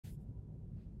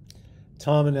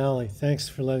Tom and Allie, thanks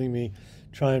for letting me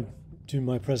try and do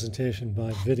my presentation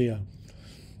by video.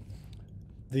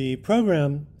 The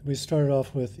program we started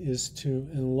off with is to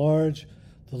enlarge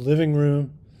the living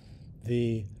room,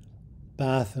 the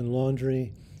bath and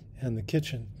laundry, and the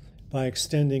kitchen by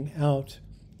extending out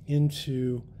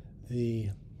into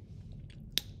the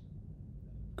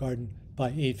garden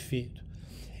by 8 feet.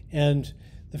 And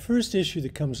the first issue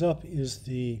that comes up is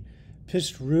the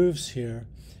pitched roofs here,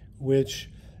 which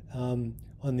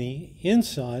on the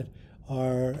inside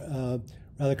are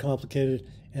rather complicated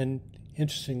and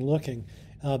interesting looking.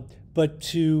 But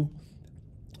to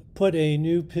put a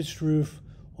new pitched roof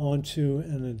onto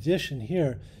an addition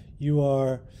here, you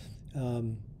are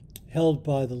held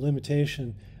by the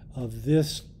limitation of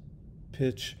this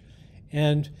pitch.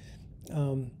 And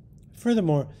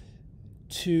furthermore,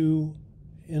 to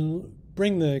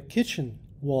bring the kitchen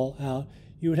wall out,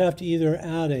 you would have to either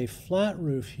add a flat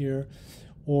roof here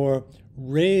or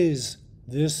raise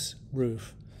this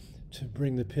roof to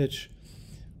bring the pitch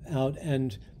out,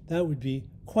 and that would be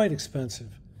quite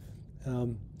expensive.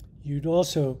 You'd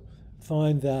also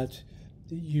find that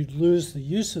you'd lose the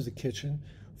use of the kitchen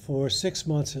for 6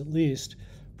 months at least,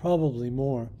 probably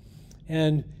more.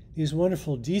 And these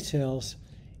wonderful details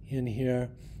in here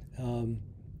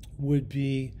would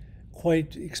be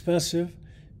quite expensive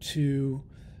to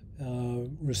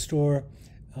restore,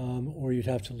 or you'd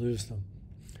have to lose them.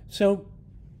 So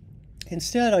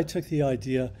instead, I took the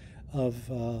idea of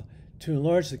to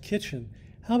enlarge the kitchen.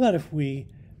 How about if we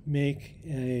make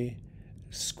a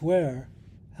square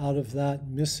out of that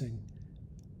missing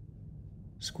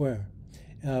square,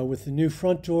 with the new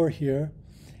front door here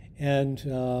and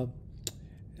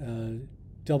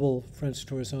double French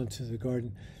doors onto the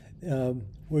garden.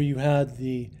 Where you had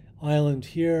the island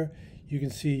here, you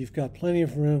can see you've got plenty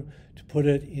of room to put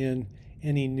it in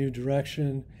any new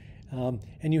direction,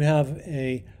 and you have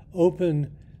a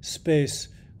open space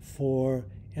for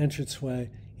entranceway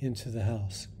into the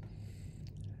house.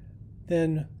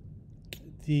 Then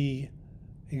the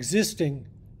existing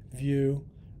view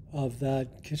of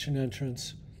that kitchen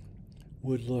entrance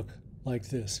would look like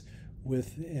this,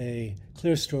 with a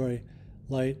clerestory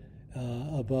light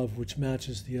above, which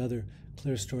matches the other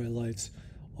clerestory lights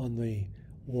on the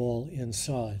wall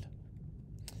inside.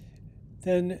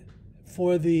 Then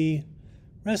for the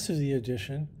rest of the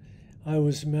addition, I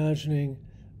was imagining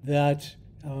that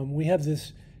we have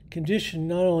this condition,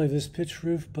 not only of this pitched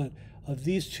roof, but of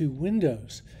these two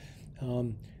windows,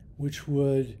 which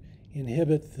would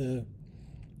inhibit the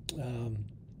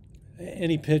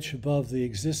any pitch above the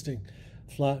existing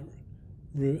flat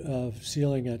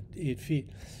ceiling at 8 feet.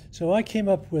 So I came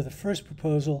up with a first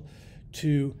proposal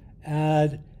to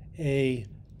add a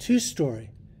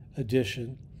 2-story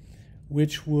addition,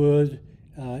 which would,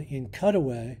 in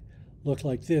cutaway, look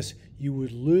like this. You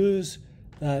would lose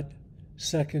that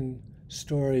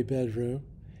second-story bedroom.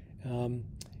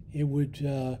 It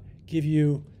would give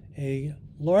you a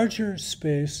larger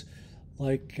space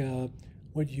like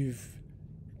what you've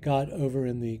got over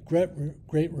in the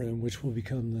great room, which will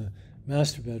become the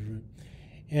master bedroom.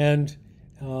 And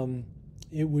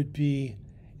it would be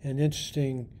an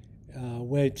interesting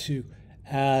way to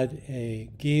add a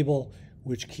gable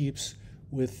which keeps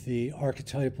with the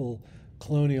archetypal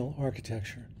colonial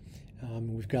architecture.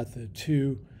 We've got the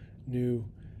 2 new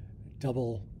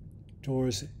double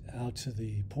doors out to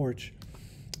the porch.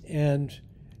 And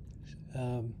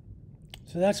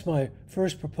so that's my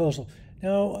first proposal.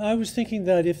 Now, I was thinking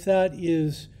that if that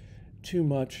is too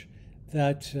much,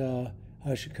 that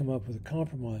I should come up with a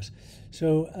compromise.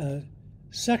 So a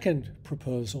second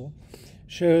proposal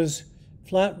shows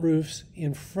flat roofs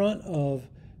in front of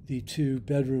the 2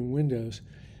 bedroom windows.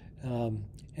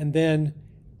 And then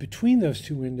between those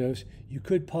 2 windows, you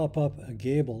could pop up a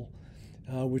gable,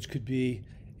 which could be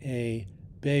a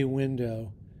bay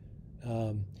window.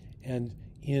 And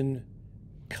in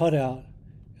cutout,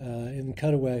 in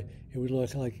cutaway, it would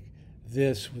look like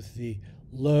this, with the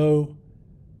low,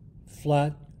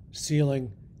 flat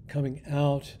ceiling coming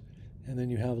out, and then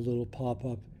you have a little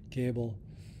pop-up gable,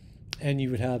 and you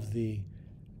would have the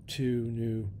 2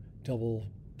 new double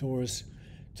doors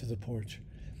to the porch.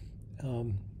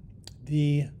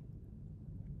 The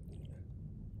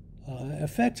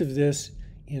effect of this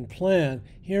in plan,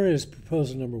 here is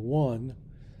proposal number 1,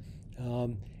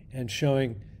 and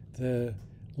showing the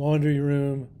laundry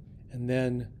room and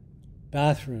then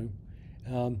bathroom.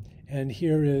 And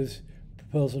here is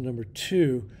proposal number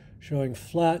 2, showing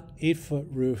flat 8-foot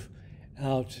roof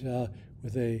out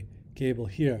with a gable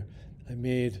here. I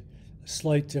made a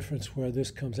slight difference where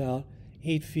this comes out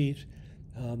 8 feet,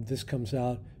 this comes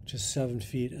out just 7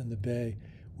 feet, and the bay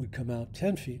would come out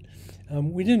 10 feet.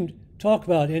 We didn't talk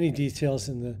about any details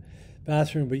in the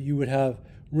bathroom, but you would have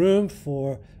room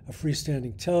for a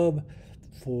freestanding tub,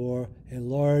 for a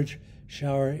large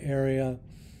shower area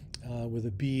with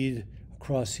a bead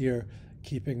across here,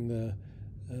 keeping the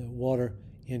water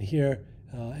in here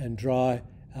and dry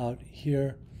out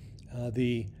here.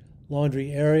 The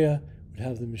laundry area would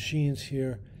have the machines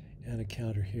here and a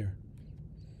counter here.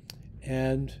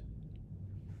 And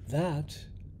that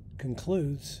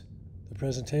concludes the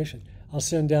presentation. I'll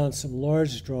send down some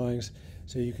large drawings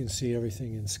so you can see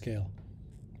everything in scale.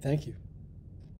 Thank you.